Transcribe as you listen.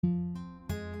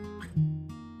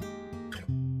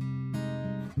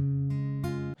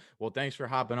Well, thanks for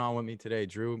hopping on with me today,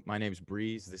 Drew. My name's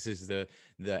Breeze. This is the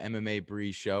MMA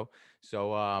Breeze show.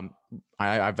 So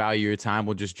I value your time.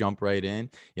 We'll just jump right in.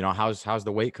 How's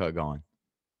the weight cut going?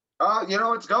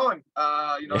 It's going.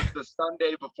 Yeah. It's the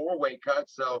Sunday before weight cut,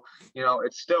 so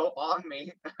it's still on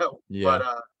me. But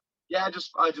Yeah. yeah,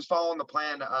 I just following the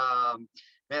plan.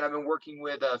 Man, I've been working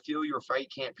with Feel Your Fight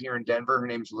Camp here in Denver. Her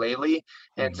name's Laylee,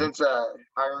 and Hmm. since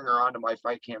hiring her onto my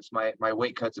fight camps, my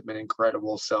weight cuts have been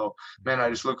incredible. So, man, I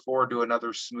just look forward to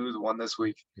another smooth one this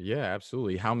week. Yeah,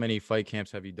 absolutely. How many fight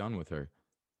camps have you done with her?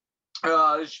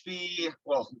 This should be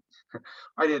well.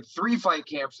 I did three fight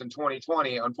camps in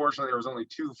 2020. Unfortunately, there was only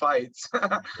two fights.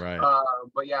 Right.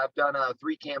 But yeah, I've done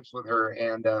three camps with her,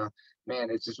 and man,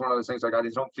 it's just one of those things. Like I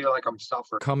just don't feel like I'm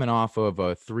suffering. Coming off of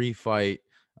a three fight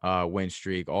win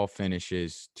streak, all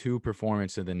finishes, two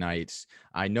performance of the nights.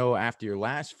 I know after your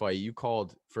last fight, you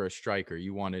called for a striker.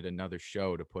 You wanted another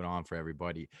show to put on for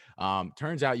everybody.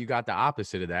 Turns out you got the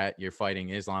opposite of that. You're fighting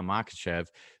Islam Makhachev.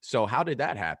 So how did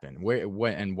that happen? Where,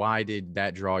 what, and why did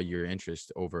that draw your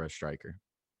interest over a striker?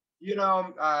 You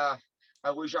know, uh, I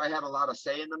wish I had a lot of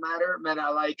say in the matter. Man, I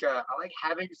like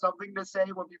having something to say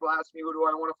when people ask me who do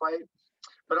I want to fight.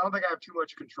 But I don't think I have too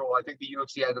much control. I think the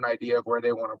UFC has an idea of where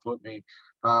they want to put me.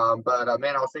 But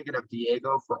man, I was thinking of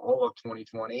Diego for all of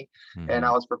 2020, and I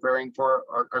Hmm. was preparing for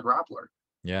a grappler.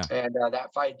 Yeah. And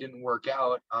that fight didn't work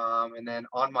out. And then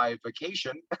on my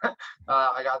vacation,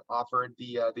 I got offered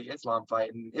the Islam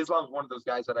fight, and Islam's one of those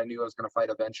guys that I knew I was going to fight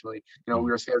eventually. We Mhm.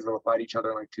 were scheduled to fight each other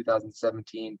in like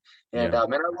 2017, and Yeah.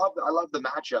 man, I love the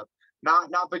matchup.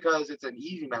 Not because it's an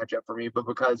easy matchup for me, but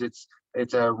because it's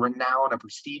a renowned, a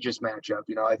prestigious matchup.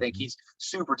 I think Mhm. he's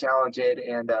super talented,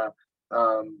 and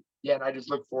yeah, and I just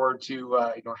look forward to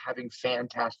having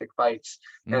fantastic fights.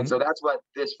 And Mhm. so that's what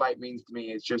this fight means to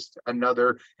me. It's just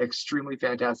another extremely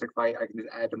fantastic fight I can just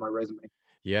add to my resume.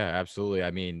 Yeah, absolutely. I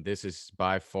mean, this is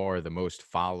by far the most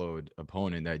followed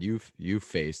opponent that you've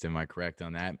faced. Am I correct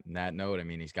on that note? I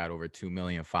mean, he's got over 2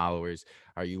 million followers.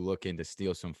 Are you looking to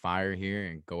steal some fire here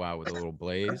and go out with a little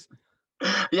blaze?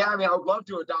 Yeah, I mean, I would love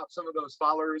to adopt some of those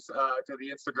followers to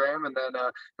the Instagram, and then,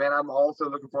 man, I'm also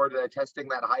looking forward to testing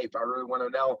that hype. I really want to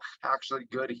know how actually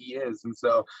good he is, and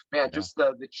so, man, Yeah. just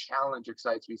the challenge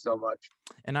excites me so much.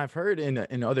 And I've heard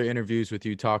in other interviews with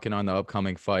you talking on the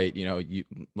upcoming fight, you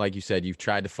like you said, you've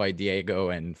tried to fight Diego,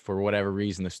 and for whatever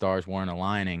reason, the stars weren't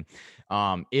aligning.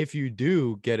 If you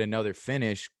do get another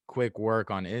finish, quick work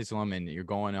on Islam, and you're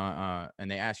going on, and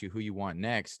they ask you who you want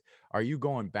next, are you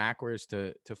going backwards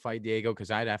to fight Diego?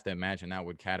 Because I'd have to imagine that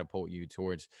would catapult you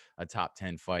towards a top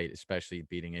 10 fight, especially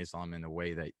beating Islam in the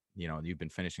way that you've been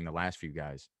finishing the last few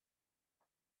guys.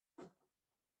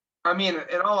 I mean,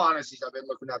 in all honesty, I've been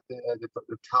looking at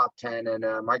the top 10,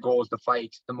 and my goal is to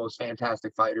fight the most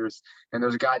fantastic fighters. And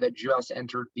there's a guy that just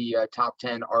entered the top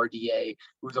 10 RDA,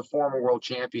 who's a former world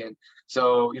champion.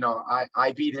 So,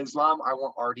 I beat Islam. I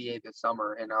want RDA this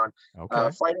summer. And on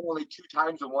Okay. fighting only two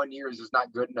times in 1 year is just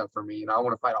not good enough for me. I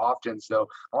want to fight often. So,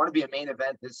 I want to be a main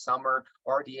event this summer.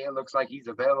 RDA looks like he's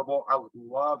available. I would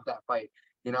love that fight.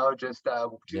 Just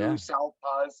two Yeah.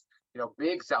 southpaws,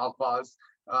 big southpaws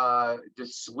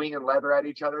just swinging leather at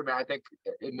each other, man, I think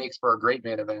it makes for a great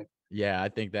main event. Yeah, I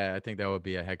think that would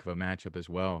be a heck of a matchup as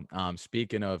well.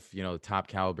 Speaking of, top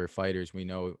caliber fighters, we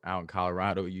know out in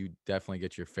Colorado, you definitely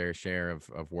get your fair share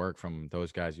of work from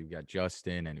those guys. You've got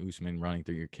Justin and Usman running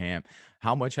through your camp.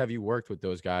 How much have you worked with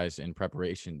those guys in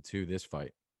preparation to this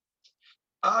fight?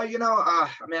 I mean,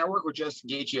 I work with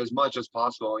Justin Gaethje as much as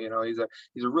possible. He's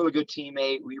a really good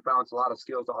teammate. We bounce a lot of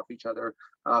skills off each other.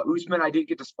 Usman, I did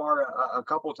get to spar a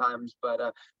couple times,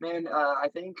 but man, I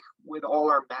think with all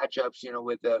our matchups,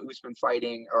 with Usman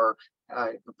fighting or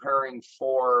preparing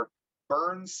for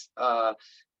Burns,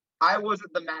 I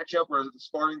wasn't the matchup or the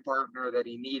sparring partner that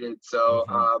he needed. So,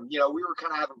 Hmm. we were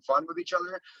kind of having fun with each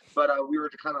other, but we were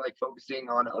kind of like focusing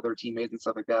on other teammates and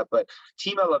stuff like that. But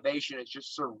Team Elevation is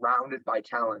just surrounded by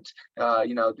talent.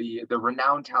 The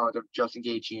renowned talent of Justin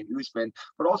Gaethje and Usman,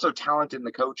 but also talent in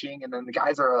the coaching. And then the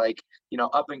guys are like,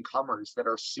 up and comers that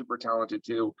are super talented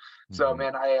too. So, Hmm.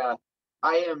 man,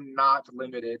 I am not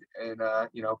limited in,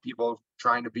 people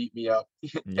trying to beat me up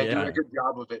and doing a Yeah. good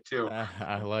job of it too.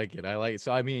 I like it. I like it.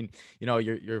 So I mean,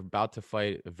 you're about to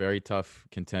fight a very tough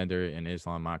contender in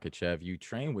Islam Makhachev. You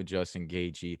train with Justin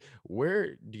Gaethje.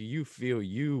 Where do you feel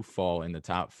you fall in the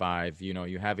top five?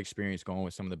 You have experience going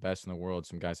with some of the best in the world,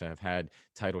 some guys that have had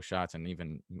title shots, and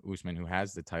even Usman, who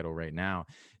has the title right now.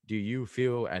 Do you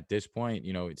feel at this point,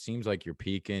 it seems like you're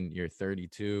peaking. You're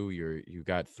 32. You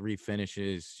got three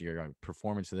finishes. You're a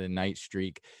performance of the night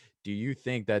streak. Do you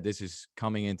think that this is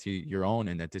coming into your own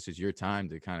and that this is your time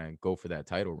to kind of go for that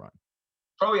title run?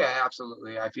 Oh yeah,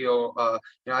 absolutely. I feel,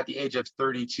 at the age of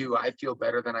 32, I feel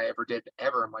better than I ever did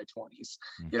ever in my 20s.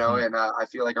 Mhm. And I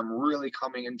feel like I'm really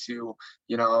coming into,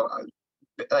 you know,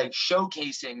 like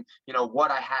showcasing,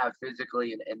 what I have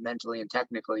physically and mentally and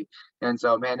technically. And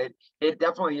so, man, it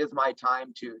definitely is my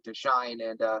time to shine.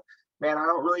 And man, I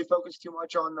don't really focus too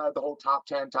much on the whole top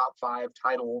 10, top five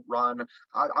title run.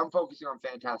 I'm focusing on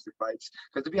fantastic fights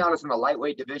because, to be honest, in the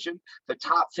lightweight division, the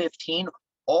top 15,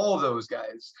 all those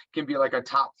guys can be like a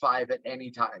top five at any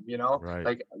time, Right.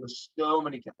 like there's so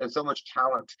much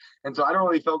talent. And so I don't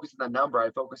really focus on the number.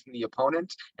 I focus on the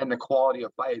opponent and the quality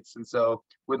of fights. And so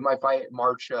with my fight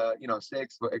March,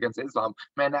 6th against Islam,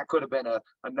 man, that could have been a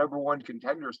number one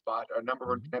contender spot, a number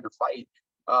one Mhm. contender fight.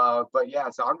 But yeah,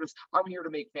 so I'm here to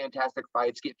make fantastic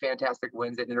fights, get fantastic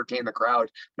wins, and entertain the crowd,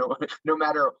 no no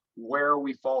matter where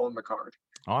we fall in the card.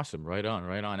 Awesome. Right on.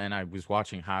 Right on. And I was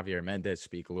watching Javier Mendez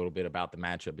speak a little bit about the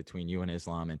matchup between you and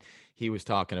Islam, and he was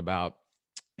talking about,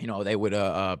 they would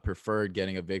preferred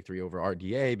getting a victory over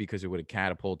RDA because it would have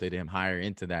catapulted him higher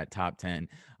into that top 10.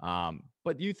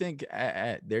 But do you think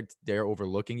they're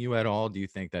overlooking you at all? Do you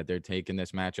think that they're taking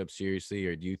this matchup seriously,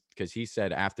 or do you? Because he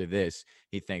said after this,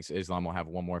 he thinks Islam will have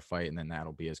one more fight, and then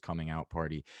that'll be his coming out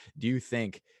party. Do you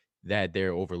think that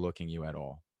they're overlooking you at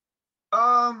all?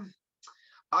 Um,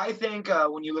 I think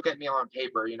when you look at me on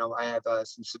paper, I have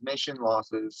some submission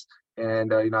losses,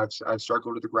 and I've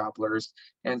struggled with the grapplers,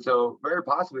 and so very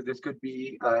possibly this could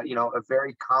be a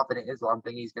very confident Islam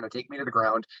thing. He's going to take me to the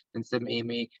ground and submit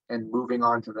me, and moving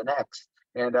on to the next.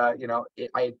 And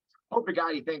I hope to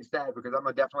God he thinks that, because I'm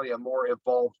definitely a more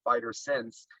evolved fighter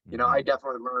since. I Mhm.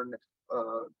 definitely learned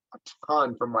a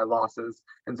ton from my losses,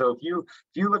 and so if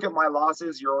you look at my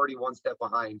losses, you're already one step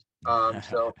behind.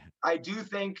 So I do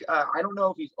think I don't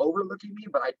know if he's overlooking me,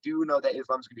 but I do know that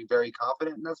Islam's going to be very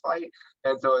confident in this fight,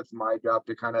 and so it's my job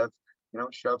to kind of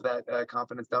shove that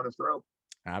confidence down his throat.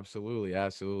 Absolutely,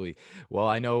 absolutely. Well,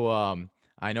 I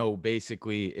know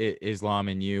basically Islam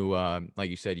and you, like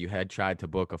you said, you had tried to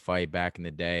book a fight back in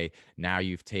the day. Now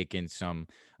you've taken some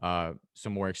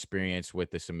more experience with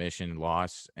the submission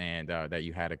loss, and that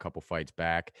you had a couple fights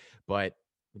back. But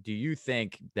do you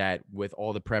think that with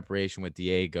all the preparation with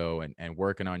Diego and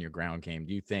working on your ground game,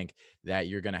 do you think that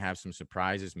you're going to have some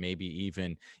surprises? Maybe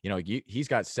even, he's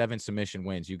got 7 submission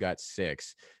wins, you got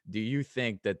 6. Do you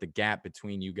think that the gap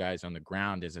between you guys on the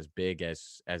ground is as big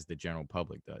as the general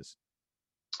public does?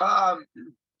 Um,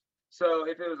 So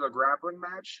if it was a grappling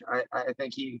match, I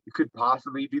think he could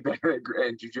possibly be better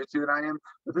at jujitsu than I am.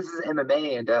 But this is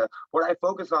MMA, and what I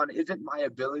focus on isn't my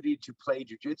ability to play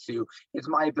jujitsu; it's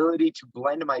my ability to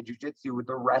blend my jujitsu with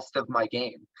the rest of my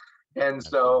game. And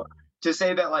so Absolutely. to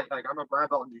say that like I'm a brown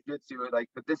belt in jujitsu, like,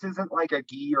 but this isn't like a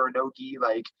gi or no gi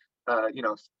like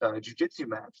jujitsu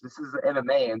match. This is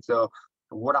MMA, and so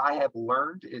what I have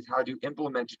learned is how to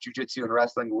implement jujitsu and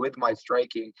wrestling with my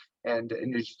striking, and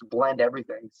just blend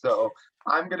everything. So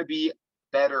I'm gonna be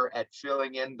better at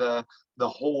filling in the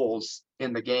holes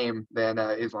in the game than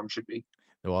Islam should be.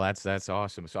 Well, that's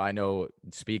awesome. So I know,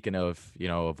 speaking of,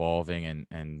 evolving,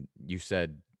 and you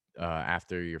said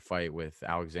after your fight with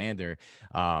Alexander,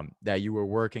 that you were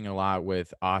working a lot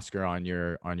with Oscar on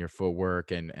your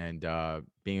footwork and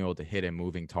being able to hit a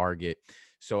moving target.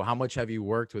 So how much have you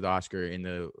worked with Oscar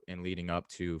in leading up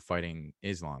to fighting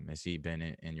Islam? Has he been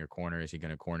in your corner? Is he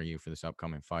going to corner you for this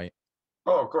upcoming fight?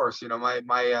 Oh, of course.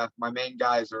 My main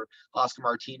guys are Oscar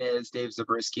Martinez, Dave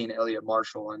Zabriskie, and Elliot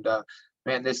Marshall. And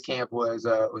man, this camp was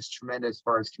tremendous as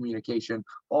far as communication.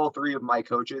 All three of my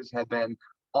coaches have been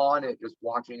on it, just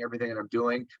watching everything that I'm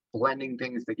doing, blending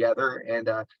things together. And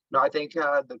no, I think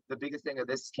the biggest thing of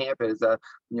this camp is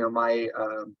my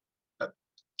uh,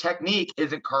 technique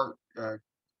isn't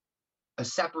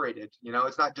separated.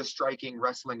 It's not just striking,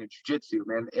 wrestling, and jujitsu,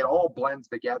 man. It all blends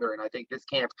together. And I think this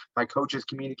camp, my coaches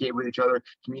communicate with each other,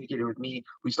 communicated with me.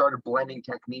 We started blending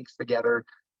techniques together.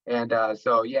 And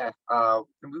so, yeah,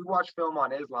 we watch film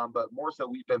on Islam, but more so,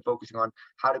 we've been focusing on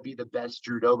how to be the best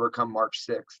Drew Dober come March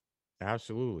 6th.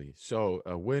 Absolutely. So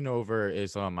a win over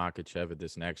Islam Makhachev at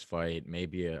this next fight,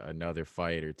 maybe another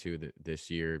fight or two this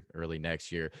year, early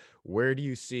next year. Where do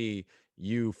you see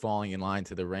you falling in line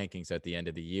to the rankings at the end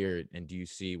of the year? And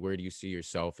where do you see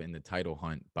yourself in the title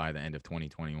hunt by the end of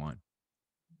 2021?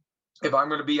 If I'm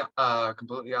going to be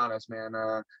completely honest, man,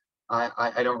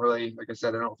 I don't really, like I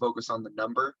said, I don't focus on the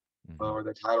number Hmm. or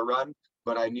the title run,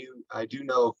 but I do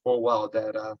know full well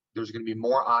that there's going to be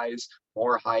more eyes,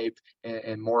 more hype,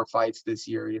 and more fights this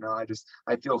year.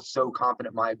 I feel so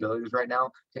confident in my abilities right now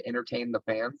to entertain the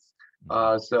fans.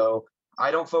 Hmm. So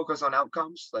I don't focus on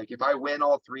outcomes. Like if I win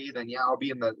all three, then yeah, I'll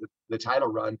be in the title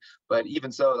run. But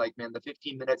even so, like man, the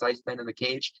 15 minutes I spend in the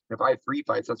cage, if I have three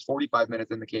fights, that's 45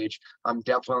 minutes in the cage. I'm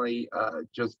definitely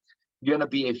just gonna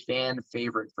be a fan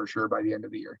favorite for sure by the end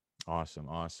of the year. Awesome,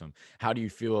 awesome. How do you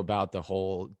feel about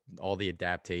all the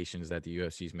adaptations that the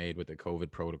UFC's made with the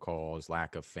COVID protocols,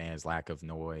 lack of fans, lack of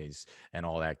noise, and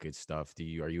all that good stuff?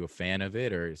 Are you a fan of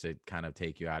it, or does it kind of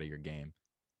take you out of your game?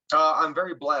 I'm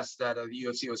very blessed that the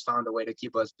UFC has found a way to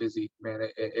keep us busy, man.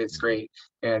 It's Mhm. great.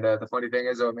 And the funny thing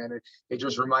is, oh man, it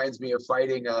just reminds me of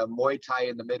fighting Muay Thai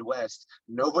in the Midwest.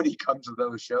 Nobody comes to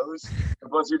those shows. And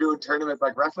plus, you're doing tournaments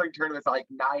like wrestling tournaments at like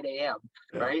 9 a.m.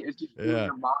 Right? It's just you and Yeah,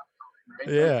 your mom, right?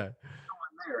 Like yeah.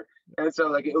 there. And so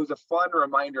like it was a fun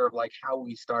reminder of like how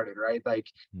we started, right? Like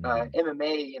Mhm.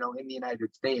 MMA, in the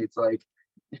United States, like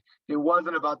it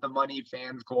wasn't about the money,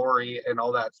 fans, glory, and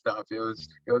all that stuff. Mhm.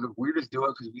 It was we just do it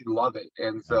because we love it.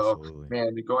 And so, Absolutely.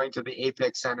 man, going to the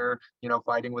Apex Center,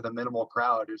 fighting with a minimal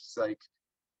crowd, it's like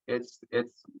it's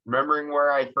remembering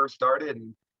where I first started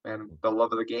and the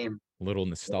love of the game. Little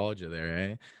nostalgia there,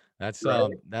 eh? Right?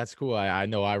 That's cool. I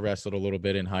know I wrestled a little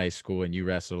bit in high school and you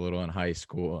wrestled a little in high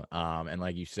school. And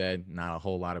like you said, not a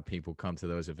whole lot of people come to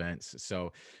those events.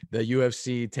 So the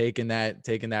UFC taking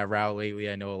that route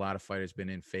lately, I know a lot of fighters been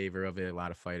in favor of it, a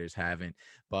lot of fighters haven't.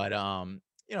 But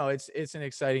it's an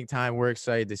exciting time. We're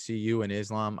excited to see you in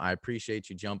Islam. I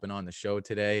appreciate you jumping on the show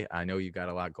today. I know you got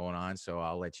a lot going on, so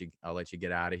I'll let you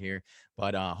get out of here.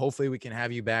 But hopefully we can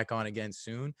have you back on again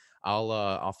soon.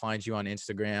 I'll find you on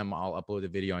Instagram. I'll upload the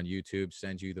video on YouTube,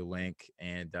 send you the link,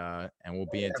 and we'll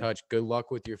be in Yeah, touch. Good luck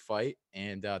with your fight,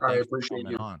 and I thanks for appreciate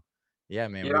coming you. on. Yeah,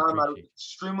 man, Yeah, we I'm appreciate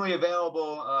extremely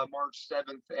available March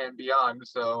 7th and beyond.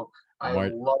 So I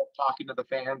Mark. love talking to the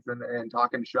fans and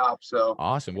talking shop. So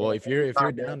Awesome. Well, if you're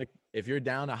anytime, man.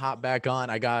 down to hop back on,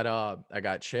 I got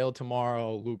Chael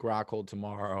tomorrow, Luke Rockhold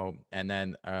tomorrow, and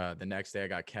then the next day I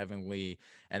got Kevin Lee,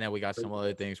 and then we got some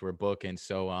other things we're booking.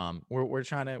 So we're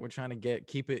trying to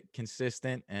keep it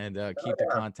consistent and Oh, keep the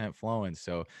yeah. content flowing.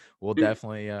 So we'll Dude,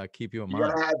 definitely keep you in you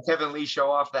mind. gotta have Kevin Lee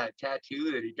show off that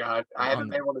tattoo that he got. I On haven't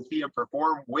been able to see him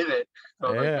perform with it. So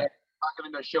I was like, Yeah, man, talk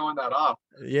him into showing that off.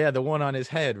 yeah, the one on his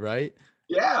head, right?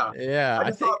 Yeah. Yeah, I I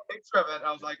just saw think. a picture of it.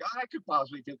 I was like, I could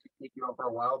possibly take you out for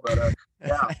a while, but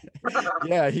yeah.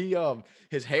 Yeah,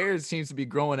 his hair seems to be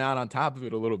growing out on top of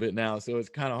it a little bit now, so it's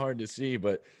kind of hard to see,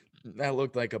 but that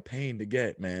looked like a pain to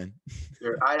get, man.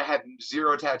 Dude, I have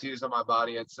zero tattoos on my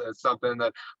body. It's something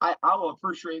that I will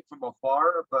appreciate from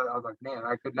afar, but I was like, man,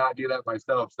 I could not do that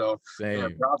myself. So, man,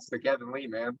 Same. props to Kevin Lee,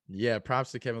 man. Yeah,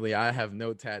 props to Kevin Lee. I have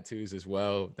no tattoos as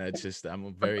well. That's just I'm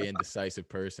a very indecisive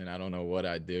person. I don't know what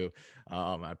I do.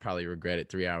 I probably regret it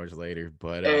 3 hours later,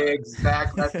 but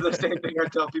Exactly. That's the same thing I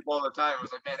tell people all the time. I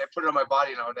was like, man, I put it on my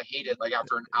body and I would hate it like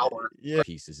after an hour. yeah,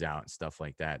 pieces out and stuff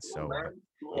like that. Cool, So man.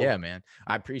 Cool. yeah, man.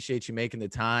 I appreciate you making the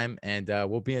time, and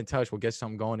we'll be in touch. We'll get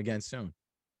something going again soon.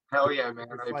 Hell Good yeah, luck man.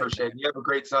 with your I fight, appreciate it. man. You have a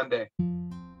great Sunday.